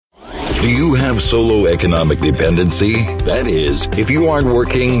Do you have solo economic dependency? That is, if you aren't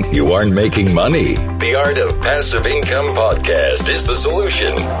working, you aren't making money. The Art of Passive Income podcast is the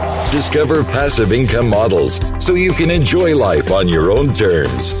solution. Discover passive income models so you can enjoy life on your own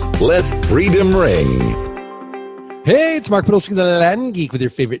terms. Let freedom ring. Hey, it's Mark Podolsky, the Land Geek, with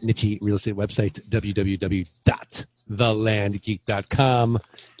your favorite niche real estate website, www.thelandgeek.com.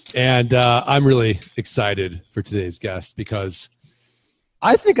 And I'm really excited for today's guest because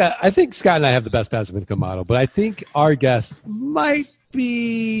I think Scott and I have the best passive income model, but I think our guest might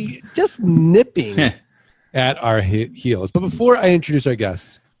be just nipping at our heels. But before I introduce our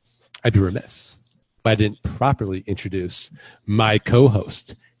guests, I'd be remiss if I didn't properly introduce my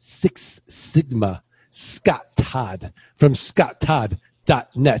co-host, Six Sigma Scott Todd from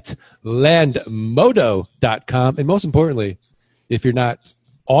scotttodd.net, landmodo.com, and most importantly, if you're not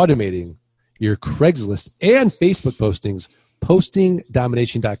automating your Craigslist and Facebook postings,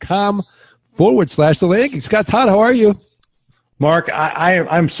 postingdomination.com/the Land Geek. Scott Todd, how are you? Mark,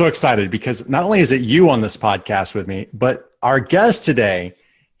 I'm so excited because not only is it you on this podcast with me, but our guest today,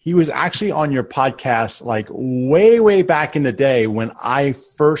 he was actually on your podcast like way back in the day when I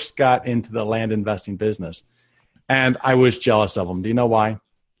first got into the land investing business. And I was jealous of him. Do you know why?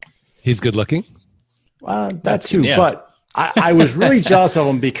 He's good looking. That too, yeah. But I was really jealous of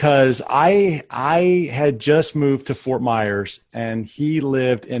him because I had just moved to Fort Myers and he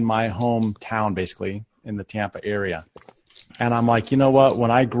lived in my hometown, basically in the Tampa area. And I'm like, you know what? When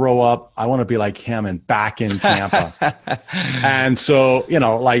I grow up, I want to be like him and back in Tampa. And so, you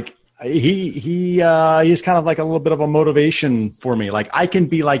know, like he's kind of like a little bit of a motivation for me. Like I can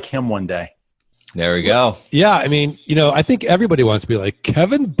be like him one day. There we go. Yeah. I mean, you know, I think everybody wants to be like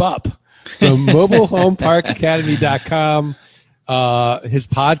Kevin Bupp from mobilehomeparkacademy.com. His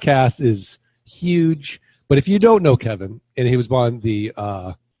podcast is huge. But if you don't know Kevin, and he was on the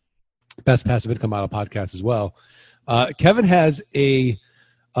Best Passive Income Model podcast as well, Kevin has a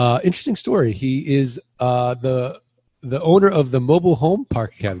interesting story. He is the owner of the Mobile Home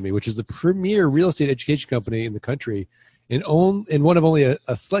Park Academy, which is the premier real estate education company in the country, and one of only a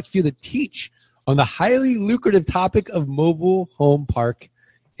select few that teach on the highly lucrative topic of mobile home park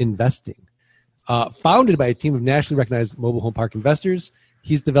investing. Founded by a team of nationally recognized mobile home park investors,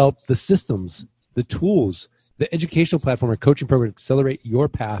 he's developed the systems, the tools, the educational platform, and coaching program to accelerate your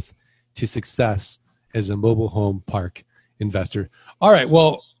path to success as a mobile home park investor. All right,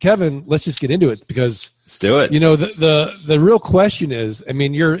 well, Kevin, let's just get into it because let's do it. You know, the real question is, I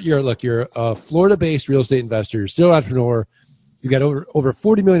mean, you're a Florida-based real estate investor, you're still an entrepreneur. You've got over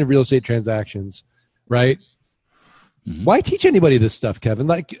 40 million of real estate transactions, right? Mm-hmm. Why teach anybody this stuff, Kevin?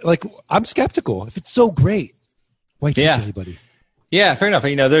 Like I'm skeptical. If it's so great, why teach anybody? Yeah, fair enough.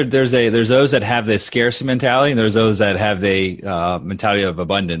 You know, there's those that have this scarcity mentality, and there's those that have the mentality of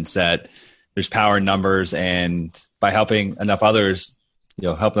abundance. That there's power in numbers, and by helping enough others, you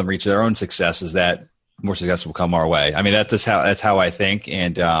know, help them reach their own successes, that more success will come our way. I mean, that's how I think,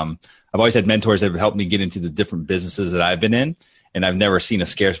 and I've always had mentors that have helped me get into the different businesses that I've been in, and I've never seen a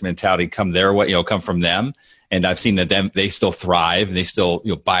scarce mentality come their way, you know, come from them. And I've seen that they still thrive and they still,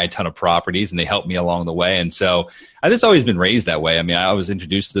 you know, buy a ton of properties and they help me along the way. And so I've just always been raised that way. I mean, I was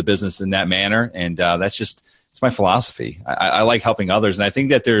introduced to the business in that manner, and it's my philosophy. I like helping others, and I think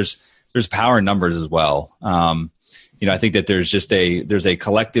that there's power in numbers as well. You know, I think that there's a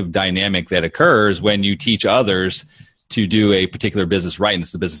collective dynamic that occurs when you teach others to do a particular business right, and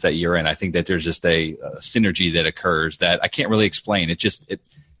it's the business that you're in. I think that there's just a synergy that occurs that I can't really explain.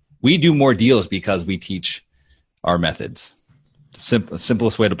 We do more deals because we teach our methods.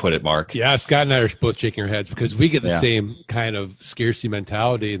 Simplest way to put it, Mark. Yeah, Scott and I are both shaking our heads because we get the same kind of scarcity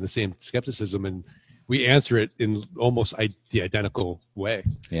mentality and the same skepticism, and we answer it in almost the identical way.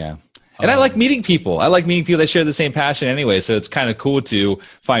 Yeah. And I like meeting people. I like meeting people that share the same passion anyway. So it's kind of cool to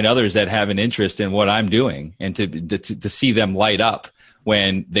find others that have an interest in what I'm doing, and to see them light up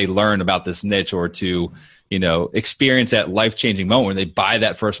when they learn about this niche, or to, you know, experience that life-changing moment when they buy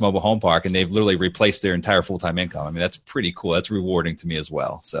that first mobile home park and they've literally replaced their entire full-time income. I mean, that's pretty cool. That's rewarding to me as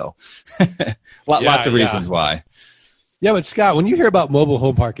well. So lots of reasons why. Yeah, but Scott, when you hear about mobile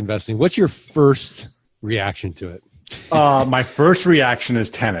home park investing, what's your first reaction to it? My first reaction is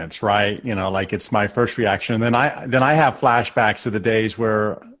tenants, right? You know, like it's my first reaction. And then I have flashbacks to the days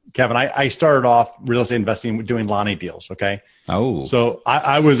where, Kevin, I started off real estate investing doing Lonnie deals. Okay. Oh, so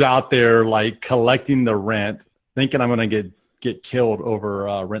I was out there like collecting the rent, thinking I'm going to get killed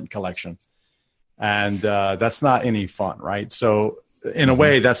over rent collection. And that's not any fun. Right. So in a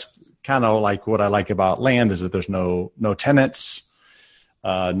way, that's kind of like what I like about land, is that there's no tenants,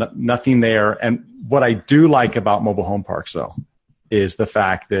 nothing there. And what I do like about mobile home parks, though, is the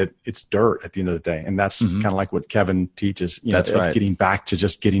fact that it's dirt at the end of the day. And that's kind of like what Kevin teaches, that's right. Getting back to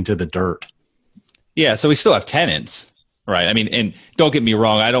just getting to the dirt. Yeah. So we still have tenants, right? I mean, and don't get me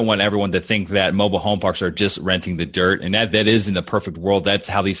wrong. I don't want everyone to think that mobile home parks are just renting the dirt. And that is in the perfect world. That's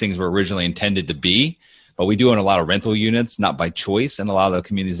how these things were originally intended to be. But we do own a lot of rental units, not by choice, in a lot of the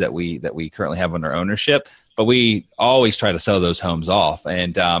communities that we currently have under ownership. But we always try to sell those homes off.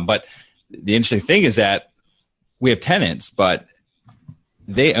 And but the interesting thing is that we have tenants, but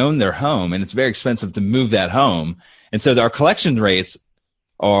they own their home, and it's very expensive to move that home. And so our collection rates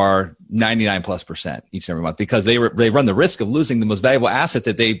are 99+% each and every month, because they run the risk of losing the most valuable asset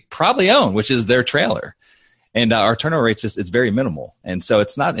that they probably own, which is their trailer. And our turnover rates it's very minimal. And so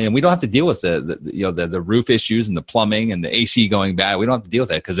it's not, and we don't have to deal with the roof issues and the plumbing and the AC going bad. We don't have to deal with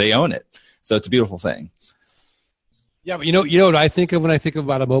that because they own it. So it's a beautiful thing. Yeah, but you know what I think of when I think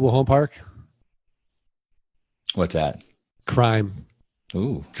about a mobile home park? What's that? Crime.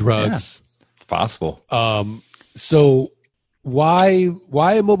 Ooh, drugs. Yeah, it's possible. So why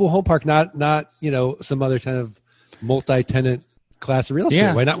a mobile home park, not some other kind of multi-tenant class of real estate?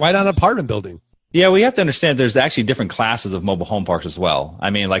 Yeah. Why not an apartment building? Yeah, we have to understand there's actually different classes of mobile home parks as well. I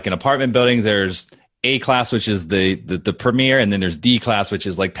mean, like in apartment buildings, there's A class, which is the premier, and then there's D class, which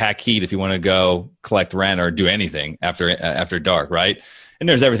is like pack heat if you want to go collect rent or do anything after dark, right? And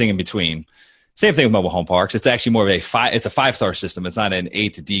there's everything in between. Same thing with mobile home parks. It's actually more of it's a 5-star system. It's not an A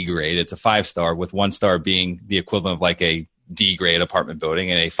to D grade. It's a 5-star, with 1 star being the equivalent of like a D grade apartment building,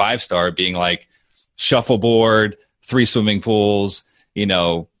 and a 5-star being like shuffleboard, 3 swimming pools,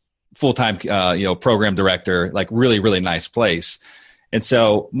 full-time, program director, like really, really nice place. And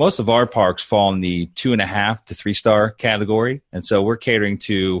so most of our parks fall in the 2.5 to 3-star category. And so we're catering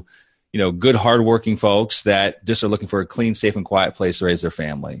to, good, hardworking folks that just are looking for a clean, safe, and quiet place to raise their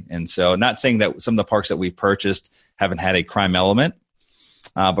family. And so not saying that some of the parks that we've purchased haven't had a crime element,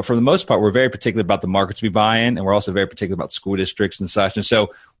 but for the most part, we're very particular about the markets we buy in, and we're also very particular about school districts and such. And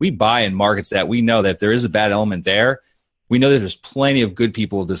so we buy in markets that we know that if there is a bad element there, we know that there's plenty of good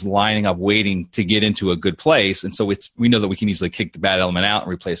people just lining up waiting to get into a good place. And so we know that we can easily kick the bad element out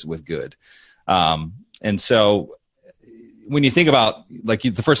and replace it with good. And so when you think about, like,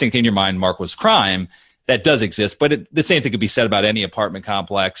 the first thing that came to your mind, Mark, was crime. That does exist, but the same thing could be said about any apartment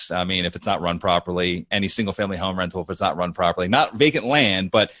complex. I mean, if it's not run properly, any single family home rental, if it's not run properly, not vacant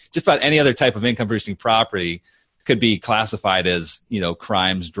land, but just about any other type of income producing property could be classified as,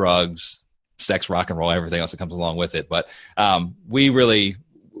 crimes, drugs, sex, rock and roll, everything else that comes along with it. But we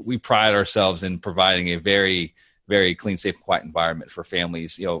pride ourselves in providing a very, very clean, safe, quiet environment for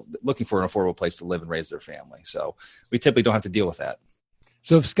families, looking for an affordable place to live and raise their family. So we typically don't have to deal with that.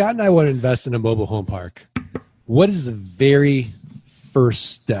 So if Scott and I want to invest in a mobile home park, what is the very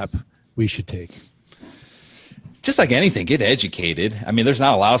first step we should take? Just like anything, get educated. I mean, there's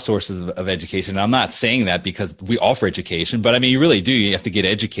not a lot of sources of education. I'm not saying that because we offer education, but I mean, you really do. You have to get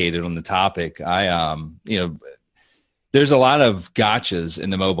educated on the topic. There's a lot of gotchas in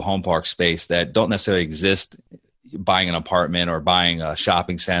the mobile home park space that don't necessarily exist buying an apartment or buying a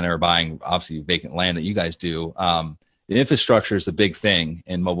shopping center or buying, obviously, vacant land that you guys do. The infrastructure is a big thing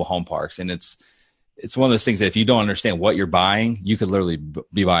in mobile home parks, and it's one of those things that if you don't understand what you're buying, you could literally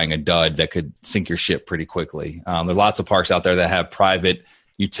be buying a dud that could sink your ship pretty quickly. There are lots of parks out there that have private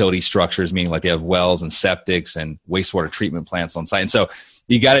utility structures, meaning like they have wells and septics and wastewater treatment plants on site. And so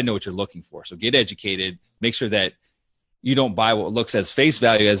you got to know what you're looking for. So get educated, make sure that you don't buy what looks as face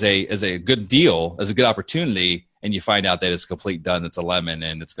value as a good deal, as a good opportunity, and you find out that it's a complete dud, it's a lemon,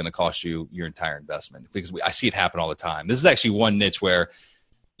 and it's going to cost you your entire investment. Because I see it happen all the time. This is actually one niche where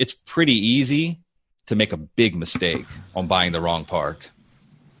it's pretty easy to make a big mistake on buying the wrong park.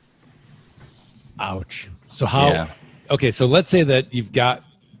 Ouch. So okay, so let's say that you've got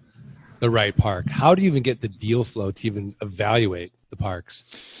the right park. How do you even get the deal flow to even evaluate the parks?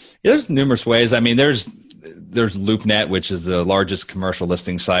 Yeah, there's numerous ways. I mean, there's LoopNet, which is the largest commercial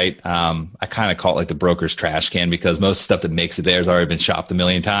listing site. I kind of call it like the broker's trash can, because most stuff that makes it there has already been shopped a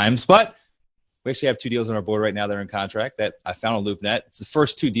million times. But we actually have 2 deals on our board right now that are in contract that I found on LoopNet. It's the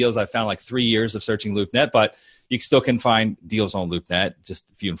first 2 deals I found, like 3 years of searching LoopNet, but you still can find deals on LoopNet,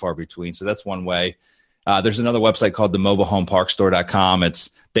 just few and far between. So that's one way. There's another website called the mobilehomeparkstore.com.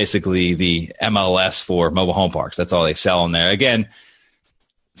 It's basically the MLS for mobile home parks. That's all they sell on there. Again,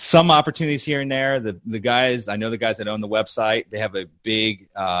 some opportunities here and there. The guys, I know the guys that own the website, they have a big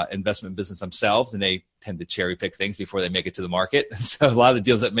investment business themselves, and they tend to cherry pick things before they make it to the market. So a lot of the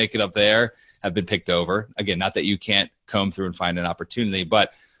deals that make it up there have been picked over. Again, not that you can't comb through and find an opportunity,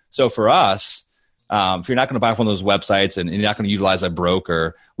 but so for us, if you're not going to buy from those websites and you're not going to utilize a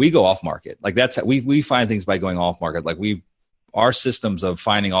broker, we go off market. Like we find things by going off market. Like our systems of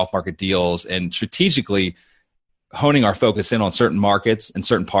finding off-market deals and strategically honing our focus in on certain markets and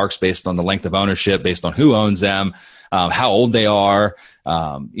certain parks based on the length of ownership, based on who owns them, how old they are,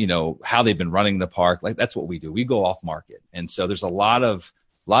 how they've been running the park. Like that's what we do. We go off market. And so there's a lot of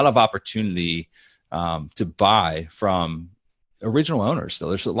opportunity to buy from original owners. Still,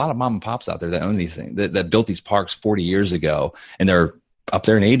 there's a lot of mom and pops out there that own these things, that built these parks 40 years ago, and they're up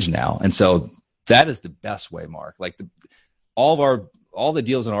there in age now. And so that is the best way, Mark. Like all the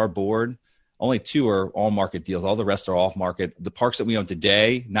deals on our board, only 2 are on market deals. All the rest are off market. The parks that we own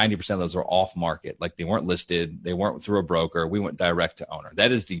today, 90% of those are off market. Like they weren't listed. They weren't through a broker. We went direct to owner.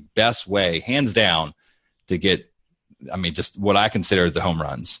 That is the best way, hands down, to get, just what I consider the home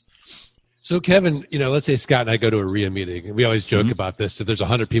runs. So Kevin, let's say Scott and I go to a RIA meeting, and we always joke about this. If there's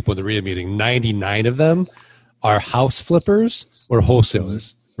 100 people in the RIA meeting, 99 of them are house flippers or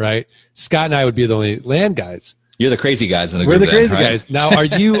wholesalers, right? Scott and I would be the only land guys. You're the crazy guys in the group. We're the crazy right? guys. Now,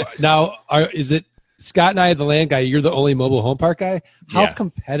 is it Scott and I the land guy? You're the only mobile home park guy. How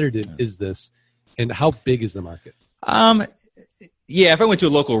competitive is this, and how big is the market? Yeah, if I went to a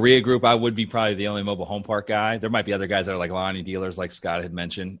local RIA group, I would be probably the only mobile home park guy. There might be other guys that are like Lonnie dealers, like Scott had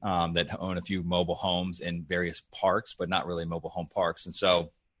mentioned, that own a few mobile homes in various parks, but not really mobile home parks. And so,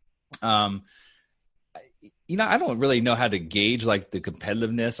 I don't really know how to gauge like the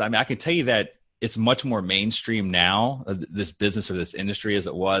competitiveness. I can tell you that it's much more mainstream now, this business or this industry, as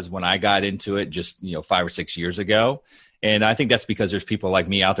it was when I got into it just 5 or 6 years ago. And I think that's because there's people like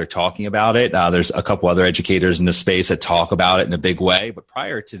me out there talking about it. There's a couple other educators in the space that talk about it in a big way. But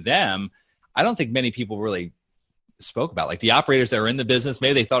prior to them, I don't think many people really spoke about it. Like the operators that were in the business,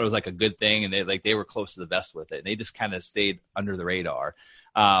 maybe they thought it was like a good thing, and they were close to the vest with it. And they just kind of stayed under the radar.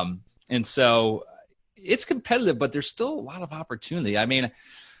 And so it's competitive, but there's still a lot of opportunity.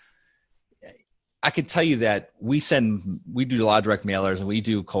 I can tell you that we do a lot of direct mailers, and we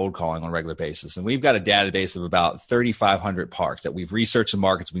do cold calling on a regular basis. And we've got a database of about 3,500 parks that we've researched the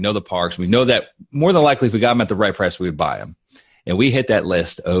markets. We know the parks. We know that more than likely if we got them at the right price, we would buy them. And we hit that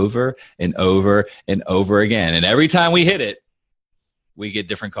list over and over and over again. And every time we hit it, we get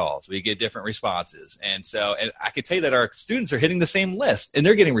different calls. We get different responses. And I can tell you that our students are hitting the same list, and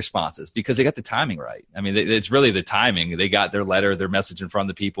they're getting responses because they got the timing right. It's really the timing. They got their letter, their message in front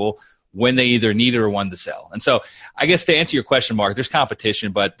of the people when they either needed or wanted to sell. And so I guess to answer your question, Mark, there's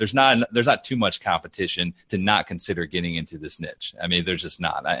competition, but there's not too much competition to not consider getting into this niche. There's just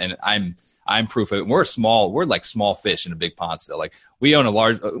not. And I'm proof of it. We're like small fish in a big pond still. Like we own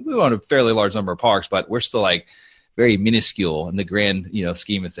a fairly large number of parks, but we're still like very minuscule in the grand,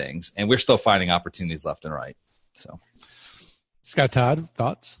 scheme of things. And we're still finding opportunities left and right. So Scott Todd,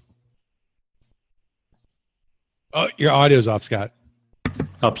 thoughts? Oh, your audio's off, Scott.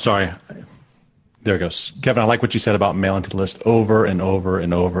 Oh, sorry. There it goes. Kevin, I like what you said about mailing to the list over and over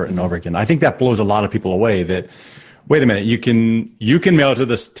and over and over again. I think that blows a lot of people away that, wait a minute, you can mail to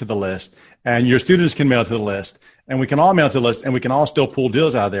the list, and your students can mail to the list, and we can all mail to the list, and we can all still pull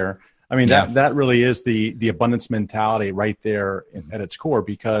deals out of there. That really is the abundance mentality right there at its core,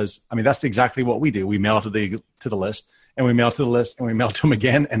 because that's exactly what we do. We mail to the list, and we mail to the list, and we mail to them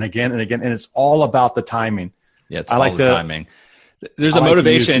again and again and again, and it's all about the timing. Yeah, it's all the timing. There's a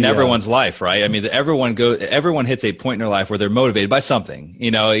motivation in everyone's life, right? Everyone hits a point in their life where they're motivated by something.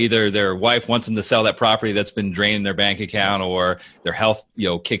 Either their wife wants them to sell that property that's been draining their bank account, or their health,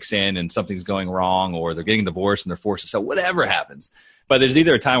 kicks in and something's going wrong, or they're getting divorced and they're forced to sell. Whatever happens, but there's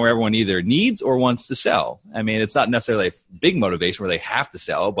either a time where everyone either needs or wants to sell. It's not necessarily a big motivation where they have to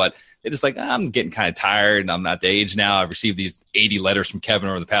sell, but they're just like, I'm getting kind of tired, and I'm at the age now. I've received these 80 letters from Kevin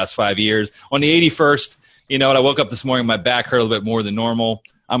over the past 5 years. On the 81st. I woke up this morning, my back hurt a little bit more than normal.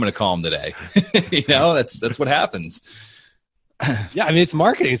 I'm going to call him today. That's what happens. Yeah, it's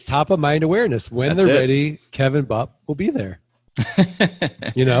marketing. It's top of mind awareness. When they're ready, Kevin Bupp will be there.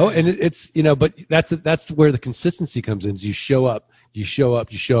 And it's but that's where the consistency comes in. Is you show up. Yes.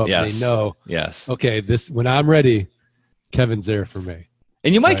 And they know. Yes. Okay, when I'm ready, Kevin's there for me.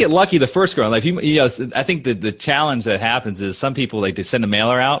 And you might get lucky the first go. Like I think the challenge that happens is some people they send a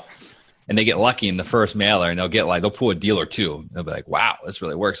mailer out. And they get lucky in the first mailer, and they'll pull a deal or two. They'll be like, wow, this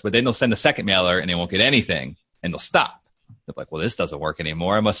really works. But then they'll send a second mailer and they won't get anything, and they'll stop. They're like, well, this doesn't work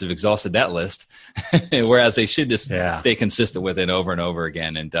anymore. I must have exhausted that list. Whereas they should just stay consistent with it over and over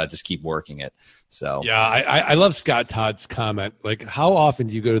again and just keep working it. So yeah, I love Scott Todd's comment. Like, how often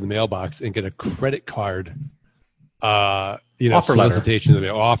do you go to the mailbox and get a credit card, solicitation in the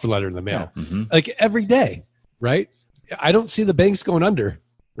mail, offer letter in the mail? Yeah. Mm-hmm. Like every day, right? I don't see the banks going under.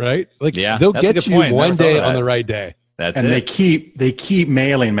 Right? Like they'll get you one day on the right day. They keep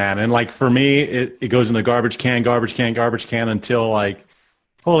mailing, man. And like for me, it goes in the garbage can until like,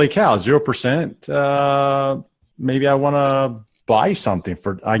 holy cow, 0%. Maybe I want to buy something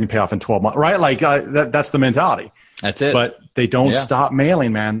I can pay off in 12 months, right? Like that's the mentality. That's it. But they don't stop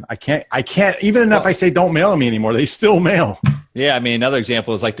mailing, man. I can't, even if I say don't mail me anymore, they still mail. Yeah. I mean, another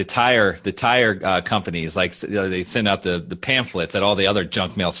example is like the tire companies, like they send out the pamphlets that all the other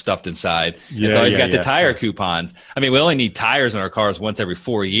junk mail stuffed inside. It's always got the tire coupons. I mean, we only need tires in our cars once every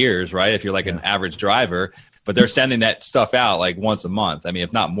 4 years, right? If you're like an average driver, but they're sending that stuff out like once a month. I mean,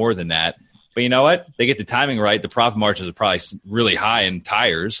 if not more than that. But you know what? They get the timing right. The profit margins are probably really high in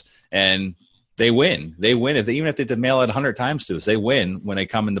tires, and they win. Even if they mail it 100 times to us, they win when they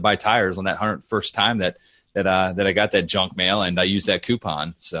come in to buy tires on that 101st time that I got that junk mail and I use that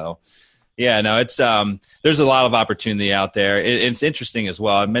coupon. So, yeah, no, it's there's a lot of opportunity out there. It's interesting as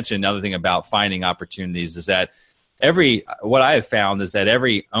well. I mentioned another thing about finding opportunities is that what I have found is that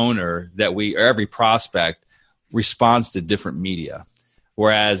every owner or every prospect responds to different media,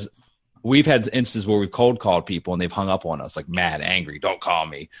 whereas we've had instances where we've cold called people and they've hung up on us like mad, angry, don't call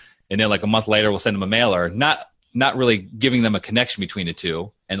me. And then like a month later, we'll send them a mailer, not really giving them a connection between the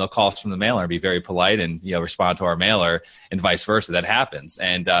two. And they'll call us from the mailer and be very polite and, respond to our mailer and vice versa. That happens.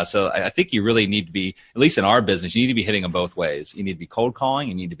 And so I think you really need to be, at least in our business, you need to be hitting them both ways. You need to be cold calling.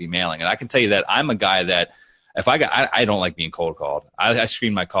 You need to be mailing. And I can tell you that I'm a guy that I don't like being cold called. I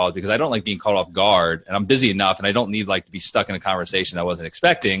screen my calls because I don't like being caught off guard, and I'm busy enough and I don't need to be stuck in a conversation I wasn't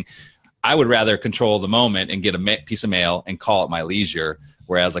expecting. I would rather control the moment and get a piece of mail and call at my leisure.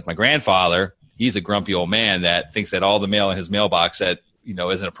 Whereas like my grandfather, he's a grumpy old man that thinks that all the mail in his mailbox that,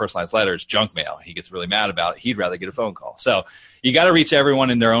 isn't a personalized letter is junk mail. He gets really mad about it. He'd rather get a phone call. So you got to reach everyone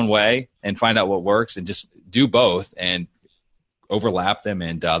in their own way and find out what works and just do both and overlap them.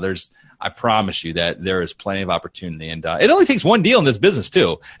 And I promise you that there is plenty of opportunity. And it only takes one deal in this business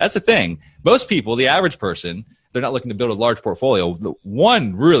too. That's the thing. Most people, the average person, they're not looking to build a large portfolio.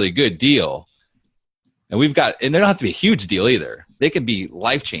 One really good deal, and they don't have to be a huge deal either. They can be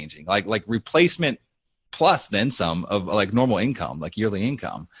life-changing, like replacement plus then some of like normal income, like yearly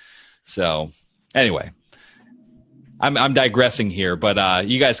income. So anyway, I'm digressing here, but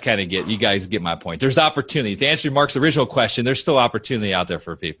you guys get my point. There's opportunity. To answer Mark's original question, there's still opportunity out there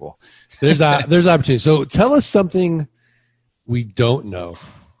for people. There's opportunity. So tell us something we don't know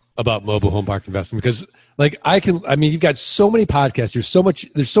about mobile home park investing, because you've got so many podcasts. There's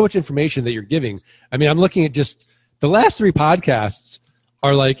so much information that you're giving. I mean, I'm looking at just the last 3 podcasts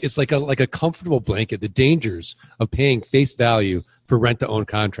are it's like a comfortable blanket. The dangers of paying face value for rent to own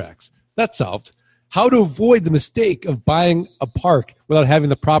contracts. That's solved. How to avoid the mistake of buying a park without having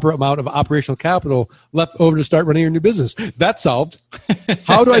the proper amount of operational capital left over to start running your new business. That's solved.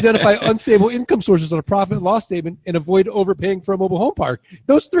 How to identify unstable income sources on a profit and loss statement and avoid overpaying for a mobile home park.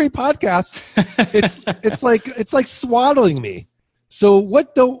 Those 3 podcasts, it's like swaddling me. So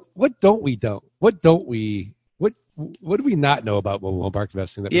what do we not know about mobile home park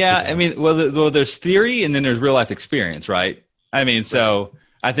investing? I mean, there's theory and then there's real life experience, right? I mean, so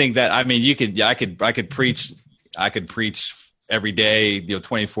I think that, I mean, I could preach every day,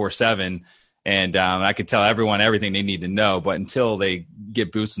 24/7, and I could tell everyone everything they need to know. But until they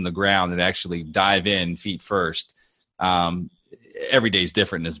get boots in the ground and actually dive in feet first, every day is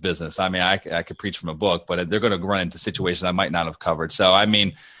different in this business. I mean, I could preach from a book, but they're going to run into situations I might not have covered. So, I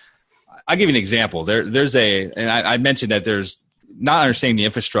mean, I'll give you an example. I mentioned that there's not understanding the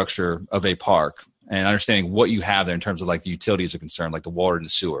infrastructure of a park and understanding what you have there in terms of like the utilities are concerned, like the water and the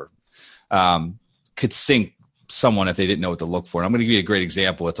sewer, could sink someone if they didn't know what to look for. And I'm going to give you a great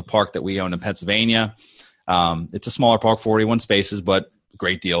example. It's a park that we own in Pennsylvania. It's a smaller park, 41 spaces, but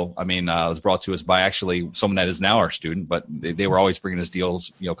great deal. I mean, it was brought to us by actually someone that is now our student, but they were always bringing us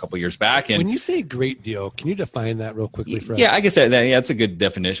deals, a couple of years back. And when you say great deal, can you define that real quickly for us? Yeah, I guess that's a good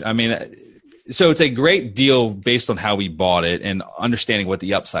definition. I mean, so it's a great deal based on how we bought it and understanding what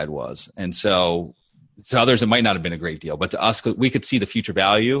the upside was. And so to others, it might not have been a great deal, but to us, we could see the future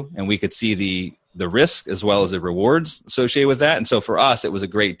value and we could see the risk as well as the rewards associated with that. And so for us, it was a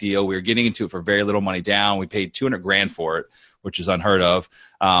great deal. We were getting into it for very little money down. We paid $200,000 for it, which is unheard of.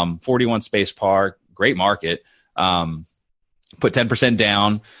 41 space park, great market. Put 10%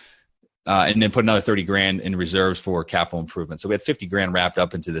 down, and then put another $30,000 in reserves for capital improvement. So we had $50,000 wrapped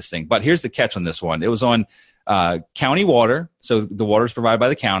up into this thing. But here's the catch on this one. It was on county water. So the water is provided by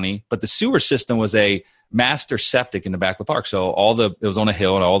the county, but the sewer system was a master septic in the back of the park. So it was on a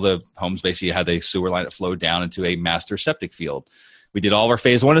hill and all the homes basically had a sewer line that flowed down into a master septic field. We did all of our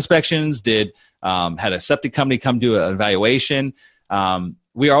phase 1 inspections, had a septic company come do an evaluation.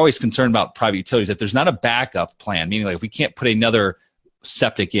 we are always concerned about private utilities. If there's not a backup plan, meaning like if we can't put another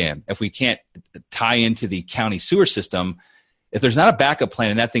septic in, if we can't tie into the county sewer system, if there's not a backup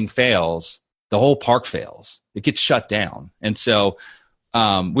plan and that thing fails, the whole park fails. It gets shut down. And so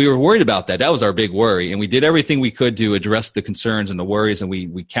we were worried about that. That was our big worry. And we did everything we could to address the concerns and the worries. And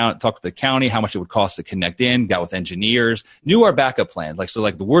we talked to the county, how much it would cost to connect in, got with engineers, knew our backup plans.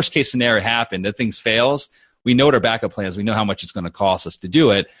 Like the worst case scenario happened, that things fails. We know what our backup plan is. We know how much it's going to cost us to do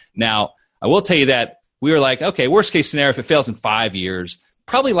it. Now, I will tell you that we were like, okay, worst case scenario, if it fails in 5 years,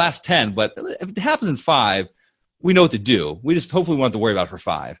 probably last 10, but if it happens in 5, we know what to do. We just hopefully won't have to worry about it for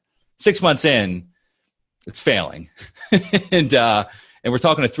 5. 6 months in, it's failing. And we're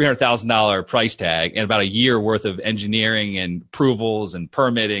talking a $300,000 price tag and about a year worth of engineering and approvals and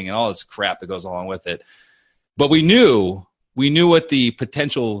permitting and all this crap that goes along with it. But we knew what the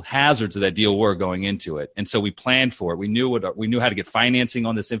potential hazards of that deal were going into it. And so we planned for it. We knew how to get financing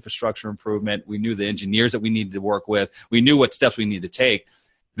on this infrastructure improvement. We knew the engineers that we needed to work with. We knew what steps we needed to take.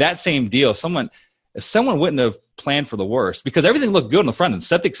 That same deal, if someone wouldn't have planned for the worst, because everything looked good on the front end.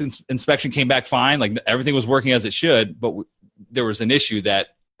 Septic inspection came back fine. Like everything was working as it should, but there was an issue that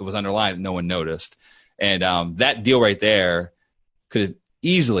was underlying that no one noticed. And that deal right there could have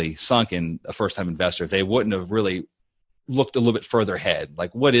easily sunk in a first-time investor if they wouldn't have really looked a little bit further ahead.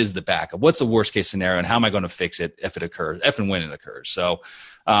 Like, what is the backup? What's the worst case scenario, and how am I going to fix it if it occurs, if and when it occurs? So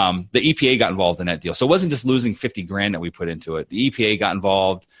the EPA got involved in that deal. So it wasn't just losing $50,000 that we put into it. The EPA got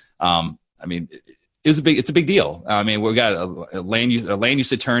involved. It's a big deal. I mean, we got a land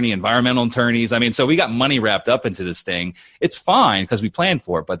use attorney, environmental attorneys. I mean, so we got money wrapped up into this thing. It's fine because we planned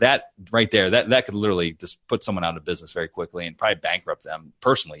for it, but that right there, that could literally just put someone out of business very quickly and probably bankrupt them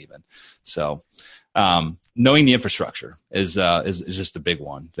personally even. So knowing the infrastructure is just a big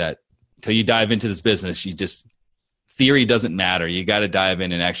one. That until you dive into this business, theory doesn't matter. You got to dive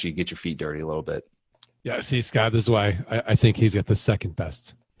in and actually get your feet dirty a little bit. Yeah. See, Scott, this is why I think he's got the second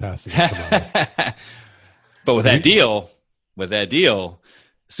best passive. But with that deal,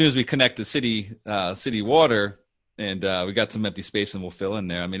 as soon as we connect the city water and we got some empty space and we'll fill in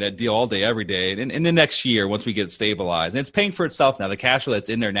there. I mean, that deal all day, every day. And in the next year, once we get it stabilized, and it's paying for itself now. The cash flow that's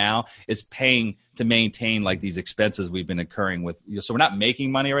in there now is paying to maintain like these expenses we've been incurring with. So we're not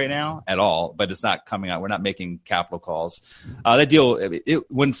making money right now at all, but it's not coming out. We're not making capital calls. That deal,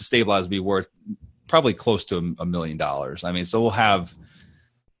 once it's stabilized, will be worth probably close to $1 million. I mean, so we'll have,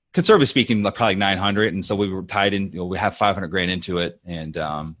 conservatively speaking, probably 900. And so we were tied in, we have $500,000 into it, and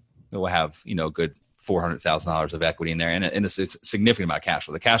we'll have, a good $400,000 of equity in there. And it's a significant amount of cash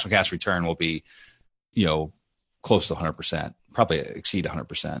flow. The cash on cash return will be, close to 100%, probably exceed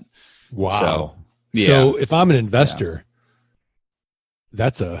 100%. Wow. So, yeah. So if I'm an investor,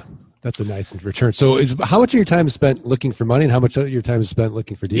 that's a nice return. So how much of your time is spent looking for money, and how much of your time is spent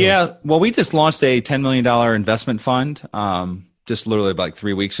looking for deals? Yeah. Well, we just launched a $10 million investment fund, just literally about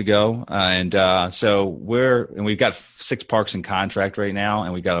 3 weeks ago. So we've got 6 parks in contract right now,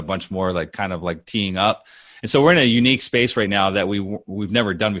 and we've got a bunch more kind of teeing up. And so we're in a unique space right now that we've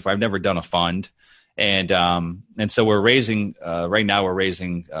never done before. I've never done a fund. And so we're raising, right now we're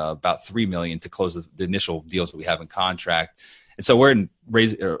raising about $3 million to close the initial deals that we have in contract. And so we're in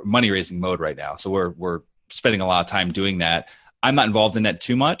money raising mode right now. So we're spending a lot of time doing that. I'm not involved in that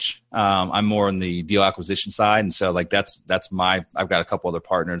too much. I'm more on the deal acquisition side. And so I've got a couple other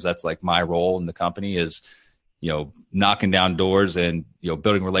partners. That's like my role in the company is, knocking down doors and,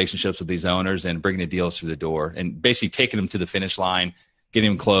 building relationships with these owners and bringing the deals through the door and basically taking them to the finish line,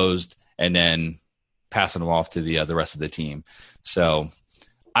 getting them closed, and then passing them off to the rest of the team. So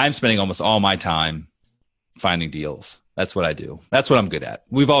I'm spending almost all my time finding deals. That's what I do. That's what I'm good at.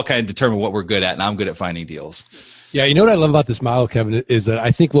 We've all kind of determined what we're good at, and I'm good at finding deals. Yeah, you know what I love about this model, Kevin, is that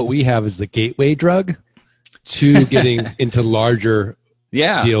I think what we have is the gateway drug to getting into larger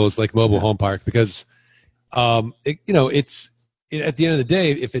deals like mobile home park, because it's at the end of the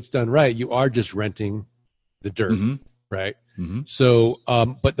day, if it's done right, you are just renting the dirt, right? Mm-hmm. So,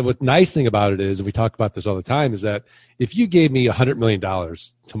 but the nice thing about it is, and we talk about this all the time, is that if you gave me $100 million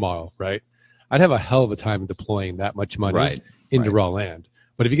tomorrow, right, I'd have a hell of a time deploying that much money into raw land.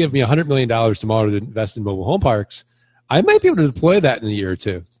 But if you give me $100 million tomorrow to invest in mobile home parks, I might be able to deploy that in a year or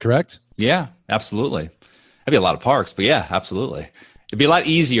two, correct? Yeah, absolutely. That'd be a lot of parks, but yeah, absolutely. It'd be a lot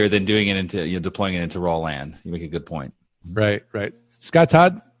easier than doing it into deploying it into raw land. You make a good point. Right. Scott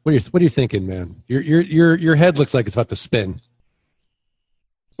Todd, what are you thinking, man? Your head looks like it's about to spin.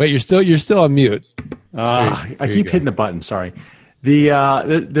 Wait, you're still on mute. I keep hitting the button. Sorry.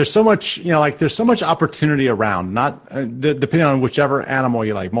 There's so much, there's so much opportunity around, not depending on whichever animal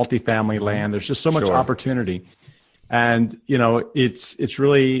you like, multifamily land, there's just so much opportunity. And, it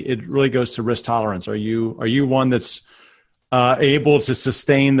really goes to risk tolerance. Are you one that's able to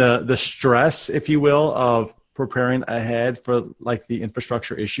sustain the stress, if you will, of preparing ahead for like the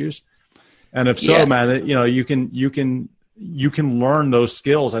infrastructure issues? And if so, man, you can learn those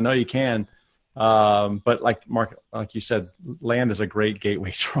skills. I know you can. But like Mark, like you said, land is a great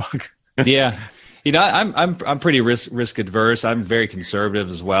gateway drug. Yeah. I'm pretty risk adverse. I'm very conservative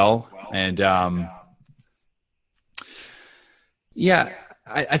as well. And,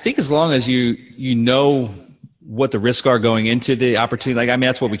 I think as long as you know what the risks are going into the opportunity,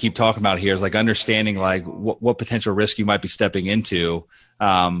 that's what we keep talking about here is like understanding like what potential risk you might be stepping into.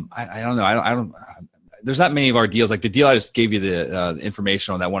 I don't know. There's not many of our deals. Like the deal I just gave you the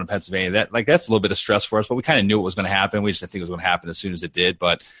information on, that one in Pennsylvania, that's a little bit of stress for us, but we kind of knew it was going to happen. We just didn't think it was going to happen as soon as it did.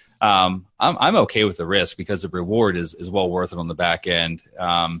 But I'm okay with the risk because the reward is well worth it on the back end.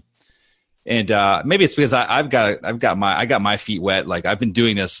 Maybe it's because I got my feet wet. Like I've been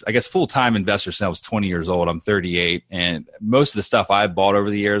doing this, I guess, full-time investor since I was 20 years old. I'm 38. And most of the stuff I've bought over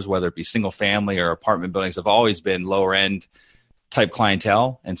the years, whether it be single family or apartment buildings, have always been lower end type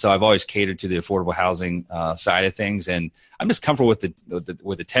clientele. And so I've always catered to the affordable housing side of things. And I'm just comfortable with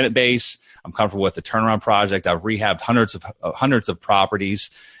the tenant base. I'm comfortable with the turnaround project. I've rehabbed hundreds of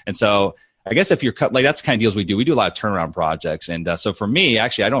properties. And so I guess if you're like, that's the kind of deals we do. We do a lot of turnaround projects. And so for me,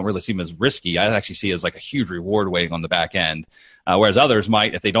 actually, I don't really see them as risky. I actually see it as like a huge reward waiting on the back end. Whereas others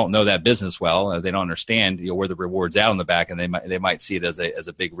might, if they don't know that business well, they don't understand where the reward's out on the back, and they might see it as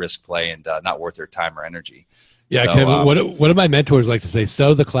a big risk play and not worth their time or energy. Yeah, so, Kevin, one of my mentors likes to say,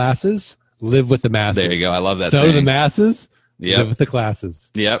 sow the classes, live with the masses. There you go. I love that sow saying. The masses, live with the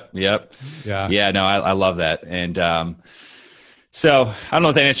classes. Yep. Yeah, no, I love that. And so I don't know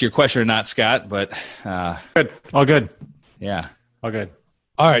if that answered your question or not, Scott, but good. All good. Yeah. All good.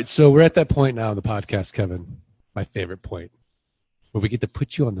 All right. So we're at that point now in the podcast, Kevin, my favorite point, where we get to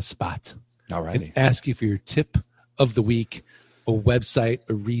put you on the spot. All right. And ask you for your tip of the week, a website,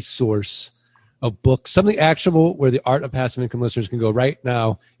 a resource, a book, something actionable where the Art of Passive Income listeners can go right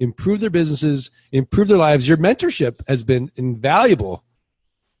now, improve their businesses, improve their lives. Your mentorship has been invaluable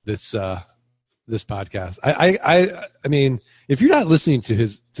this podcast. I mean, if you're not listening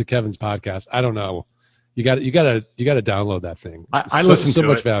to Kevin's podcast, I don't know. You got to download that thing. I listen to so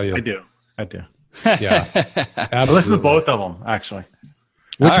much it. value. I do. Yeah. I listen to both of them actually.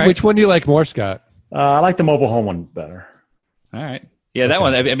 Which one do you like more, Scott? I like the mobile home one better. All right. Yeah, that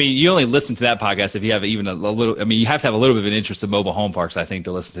one. I mean, you only listen to that podcast if you have even a little. I mean, you have to have a little bit of an interest in mobile home parks, I think,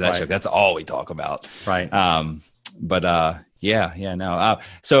 to listen to that show. That's all we talk about. Right. No.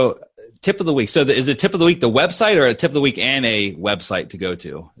 So, tip of the week. So, is it tip of the week the website, or a tip of the week and a website to go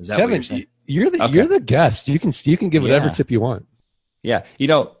to? Is that Kevin, what you're saying? You're the guest. You can give whatever tip you want. Yeah.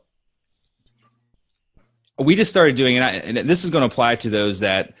 We just started doing it, and this is going to apply to those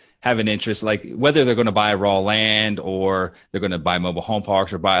that have an interest, like whether they're going to buy raw land or they're going to buy mobile home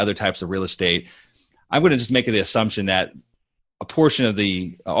parks or buy other types of real estate. I'm going to just make the assumption that a portion of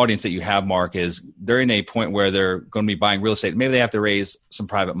the audience that you have, Mark, is they're in a point where they're going to be buying real estate. Maybe they have to raise some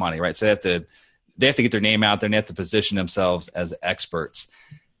private money, right? So they have to get their name out there, and they have to position themselves as experts.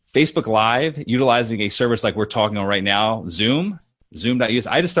 Facebook Live, utilizing a service like we're talking on right now, Zoom.us.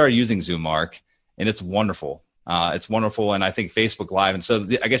 I just started using Zoom, Mark, and it's wonderful. It's wonderful, and I think Facebook Live. And so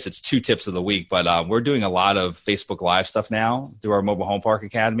I guess it's two tips of the week, but we're doing a lot of Facebook Live stuff now through our Mobile Home Park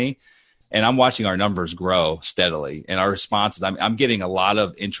Academy, and I'm watching our numbers grow steadily. And our responses, I'm getting a lot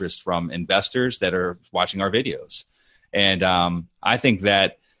of interest from investors that are watching our videos, and I think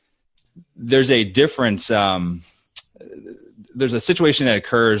that there's a difference. There's a situation that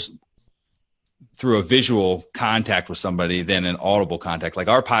occurs through a visual contact with somebody than an audible contact. Like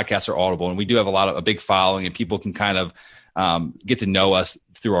our podcasts are audible, and we do have a big following, and people can kind of get to know us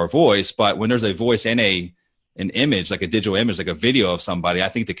through our voice. But when there's a voice and an image, like a digital image, like a video of somebody, I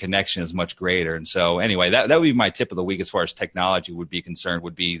think the connection is much greater. And so anyway, that would be my tip of the week as far as technology would be concerned,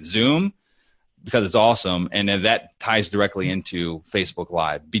 would be Zoom, because it's awesome. And then that ties directly into Facebook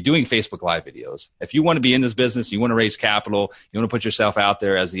Live. Be doing Facebook Live videos. If you want to be in this business, you want to raise capital, you want to put yourself out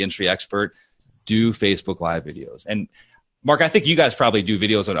there as the industry expert, do Facebook Live videos. And Mark, I think you guys probably do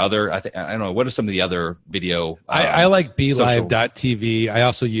videos on other, I don't know, what are some of the other video? I like BeLive.tv. I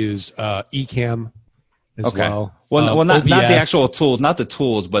also use Ecamm as well. Well, not the actual tools, not the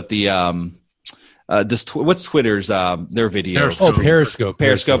tools, but the, what's Twitter's, their video? Periscope.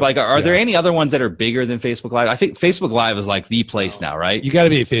 Periscope. Like, are there any other ones that are bigger than Facebook Live? I think Facebook Live is like the place now, right? You got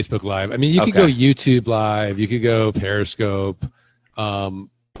to be at Facebook Live. I mean, you could go YouTube Live, you could go Periscope.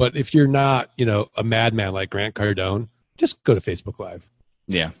 But if you're not, a madman like Grant Cardone, just go to Facebook Live.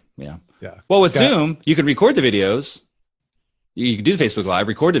 Yeah. Well, with Zoom, you can record the videos. You can do the Facebook Live,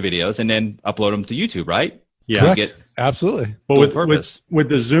 record the videos, and then upload them to YouTube, right? Yeah. Absolutely. But with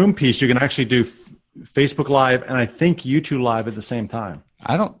the Zoom piece, you can actually do Facebook Live and I think YouTube Live at the same time.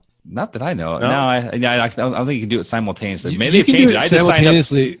 Not that I know. No, I don't think you can do it simultaneously. Maybe you they've changed it. I just signed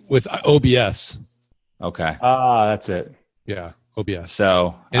simultaneously with OBS. Okay. That's it. Yeah, OBS.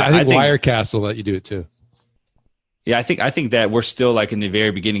 So, and I think Wirecast will let you do it too. Yeah, I think that we're still like in the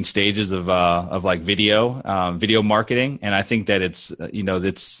very beginning stages of like video marketing, and I think that it's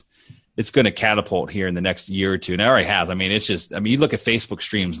going to catapult here in the next year or two, and it already has. I mean, you look at Facebook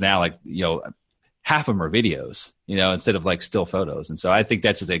streams now, like half of them are videos, instead of like still photos, and so I think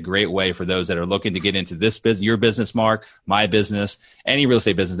that's just a great way for those that are looking to get into this business, your business, Mark, my business, any real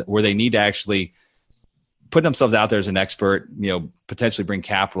estate business, where they need to actually put themselves out there as an expert, potentially bring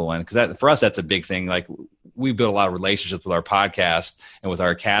capital in, because for us that's a big thing. Like, we build a lot of relationships with our podcast and with our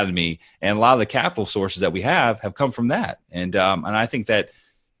academy, and a lot of the capital sources that we have come from that. And I think that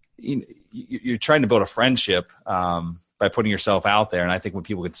you're trying to build a friendship by putting yourself out there. And I think when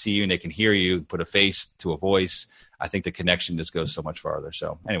people can see you and they can hear you, put a face to a voice, I think the connection just goes so much farther.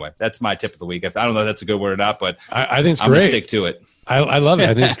 So anyway, that's my tip of the week. I don't know if that's a good word or not, but I think it's I'm great. Gonna stick to it. I love it.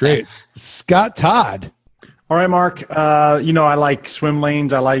 I think it's great. Scott Todd. All right, Mark. I like swim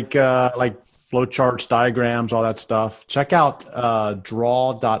lanes. I like flow charts, diagrams, all that stuff. Check out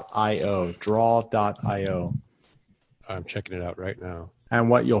draw.io. Draw.io. I'm checking it out right now. And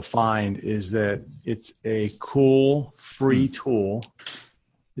what you'll find is that it's a cool, free tool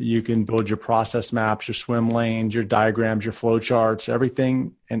that you can build your process maps, your swim lanes, your diagrams, your flow charts,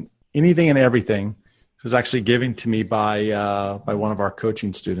 everything and anything and everything. It was actually given to me by one of our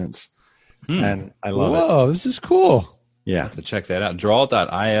coaching students. And I love it. Whoa, this is cool. Yeah. To check that out.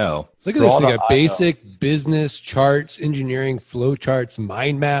 Draw.io. Look at this. They got basic business charts, engineering, flow charts,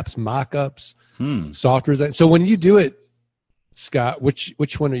 mind maps, mock-ups, software design. So when you do it, Scott, which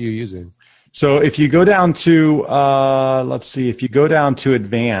one are you using? So if you go down to, if you go down to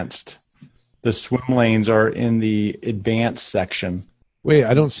advanced, the swim lanes are in the advanced section. Wait,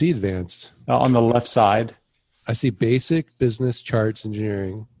 I don't see advanced. On the left side. I see basic, business, charts,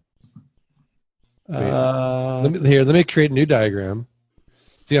 engineering. Let me create a new diagram.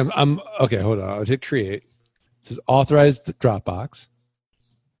 See, I'm okay. Hold on. I'll hit create. It says authorize the Dropbox.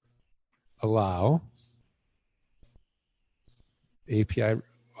 Allow. API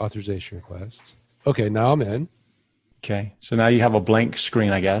authorization requests. Okay, now I'm in. Okay, so now you have a blank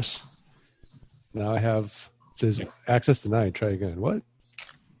screen, I guess. Now I have, it says access denied. Try again. What?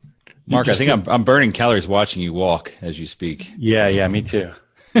 Mark, I think I'm burning calories watching you walk as you speak. Yeah, me too.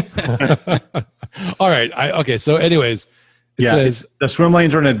 All right. Okay. So, anyways, it says the swim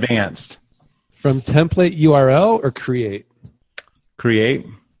lanes are in advanced. From template URL or create? Create.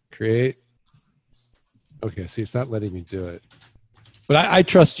 Okay. See, it's not letting me do it, but I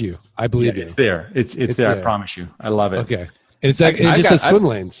trust you. I believe you. It's there. It's there. I promise you. I love it. Okay. And it just says swim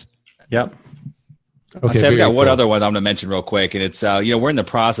lanes. Yep. Okay. I've got one other one I'm going to mention real quick, and it's we're in the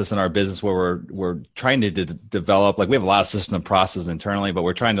process in our business where we're trying to develop, like, we have a lot of system and processes internally, but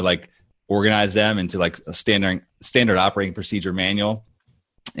we're trying to like organize them into like a standard operating procedure manual.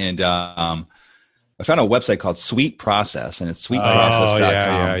 And I found a website called Sweet Process, and it's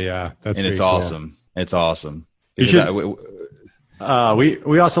sweetprocess.com. Yeah. And it's awesome. Cool. It's awesome.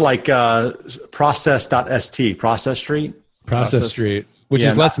 We also like process.st, Process Street. Process Street, which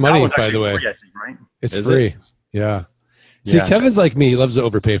is less money, by the way. Free, I think, right? It's free. Yeah. See, Kevin's like me. He loves to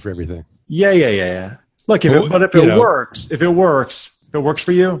overpay for everything. Yeah. Look, if it works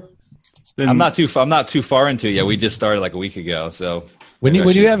for you, then I'm not too far into it yet. We just started like a week ago. So when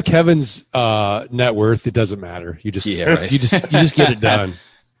you have Kevin's net worth, it doesn't matter. You just you just get it done.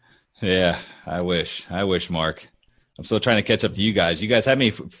 Yeah, I wish, Mark. I'm still trying to catch up to you guys. You guys have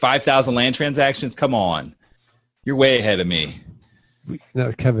me 5,000 land transactions. Come on, you're way ahead of me.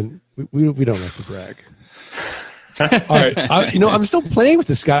 No, Kevin, we don't like to brag. All right, I'm still playing with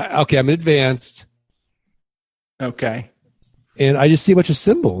this guy. Okay, I'm advanced. Okay, and I just see a bunch of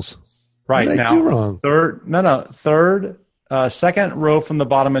symbols. Right, what did I do wrong? Second row from the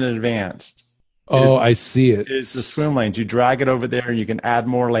bottom in advanced. I see it. It's the swim lanes. You drag it over there, and you can add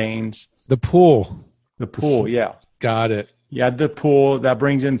more lanes. The pool. Yeah. Got it. You add the pool. That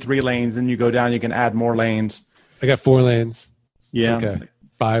brings in 3 lanes. Then you go down, you can add more lanes. I got 4 lanes. Yeah. Okay.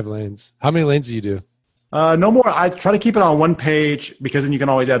 5 lanes. How many lanes do you do? No more. I try to keep it on one page because then you can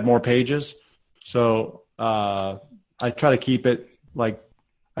always add more pages. So I try to keep it like,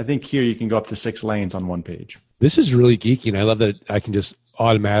 I think here you can go up to 6 lanes on one page. This is really geeky, and I love that I can just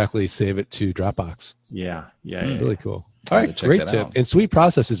automatically save it to Dropbox. Yeah. Really cool. All right, great tip. And Sweet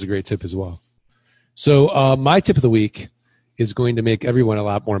Process is a great tip as well. So my tip of the week is going to make everyone a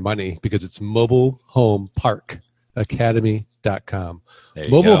lot more money because it's mobilehomeparkacademy.com.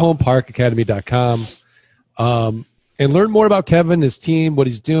 Mobilehomeparkacademy.com. And learn more about Kevin, his team, what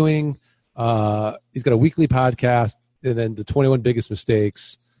he's doing. He's got a weekly podcast and then the 21 biggest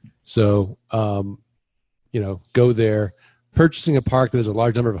mistakes. So, go there. Purchasing a park that has a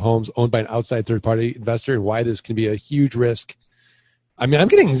large number of homes owned by an outside third-party investor and why this can be a huge risk. I mean, I'm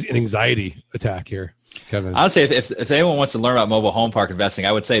getting an anxiety attack here, Kevin. I would say if anyone wants to learn about mobile home park investing,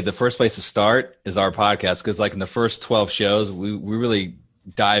 I would say the first place to start is our podcast because, like, in the first 12 shows, we really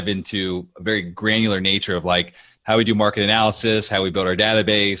dive into a very granular nature of, like, how we do market analysis, how we build our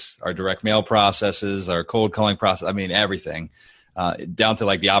database, our direct mail processes, our cold calling process. I mean, everything. Down to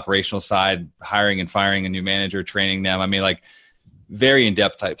like the operational side, hiring and firing a new manager, training them. I mean, like very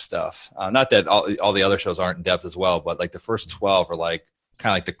in-depth type stuff. Not that all the other shows aren't in depth as well, but like the first 12 are like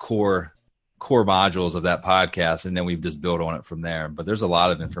kind of like the core modules of that podcast. And then we've just built on it from there. But there's a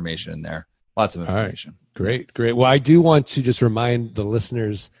lot of information in there. Lots of information. All right. Great. Well, I do want to just remind the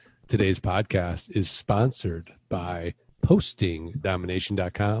listeners today's podcast is sponsored by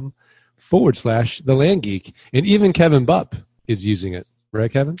postingdomination.com/The Land Geek. And even Kevin Bupp is using it,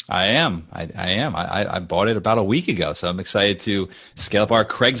 right, Kevin? I am. I bought it about a week ago, so I'm excited to scale up our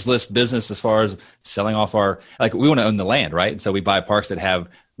Craigslist business as far as selling off we want to own the land, right? And so we buy parks that have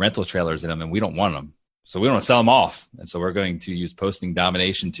rental trailers in them, and we don't want them, so we want to sell them off. And so we're going to use Posting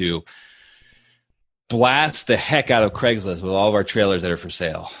Domination to blast the heck out of Craigslist with all of our trailers that are for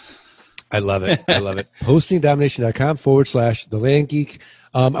sale. I love it. Postingdomination.com/The Land Geek.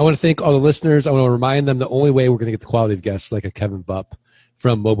 I want to thank all the listeners. I want to remind them the only way we're going to get the quality of guests like a Kevin Bupp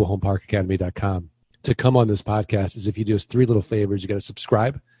from mobilehomeparkacademy.com to come on this podcast is if you do us 3 little favors. You got to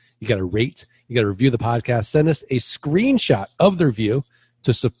subscribe, you got to rate, you got to review the podcast, send us a screenshot of the review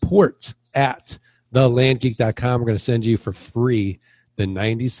to support@thelandgeek.com. We're going to send you for free the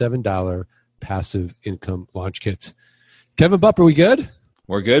 $97 passive income launch kit. Kevin Bupp, are we good?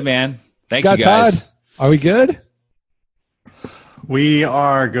 We're good, man. Thank Scott you guys. Todd, are we good? We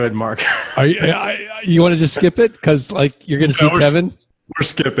are good, Mark. You want to just skip it? Because you're going to see Kevin? We're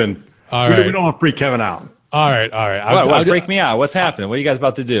skipping. All right. We don't want to freak Kevin out. All right. What freak me out? What's happening? What are you guys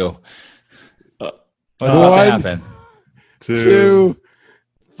about to do? What's about to happen? 2,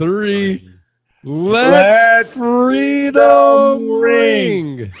 3. Let freedom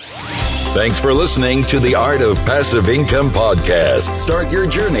ring. Thanks for listening to the Art of Passive Income podcast. Start your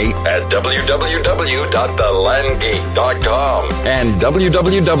journey at www.thelandgeek.com and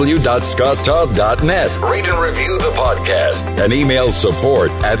www.scotttodd.net. Rate and review the podcast and email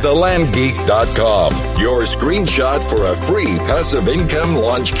support@thelandgeek.com. Your screenshot for a free passive income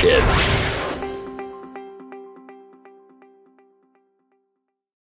launch kit.